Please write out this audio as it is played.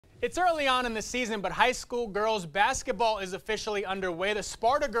It's early on in the season, but high school girls basketball is officially underway. The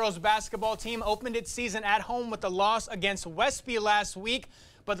Sparta girls basketball team opened its season at home with a loss against Westby last week,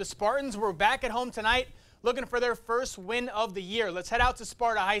 but the Spartans were back at home tonight looking for their first win of the year. Let's head out to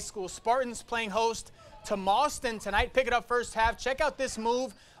Sparta High School. Spartans playing host to Mauston tonight. Pick it up first half. Check out this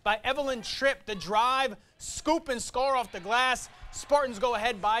move by Evelyn Tripp. The drive, scoop and score off the glass. Spartans go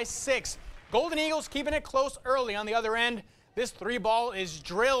ahead by 6. Golden Eagles keeping it close early on the other end. This 3-ball is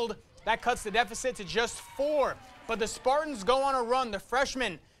drilled. That cuts the deficit to just 4. But the Spartans go on a run. The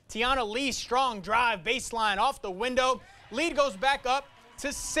freshman, Tiana Lee, strong drive, baseline off the window. Lead goes back up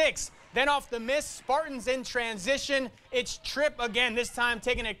to 6. Then off the miss, Spartans in transition. It's Tripp again, this time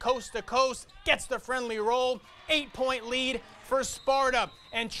taking it coast to coast. Gets the friendly roll. 8-point lead for Sparta.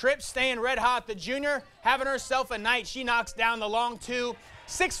 And Tripp staying red hot. The junior having herself a night. She knocks down the long 2.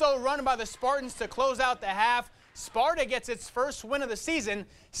 6-0 run by the Spartans to close out the half. Sparta gets its first win of the season,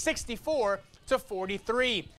 64-43.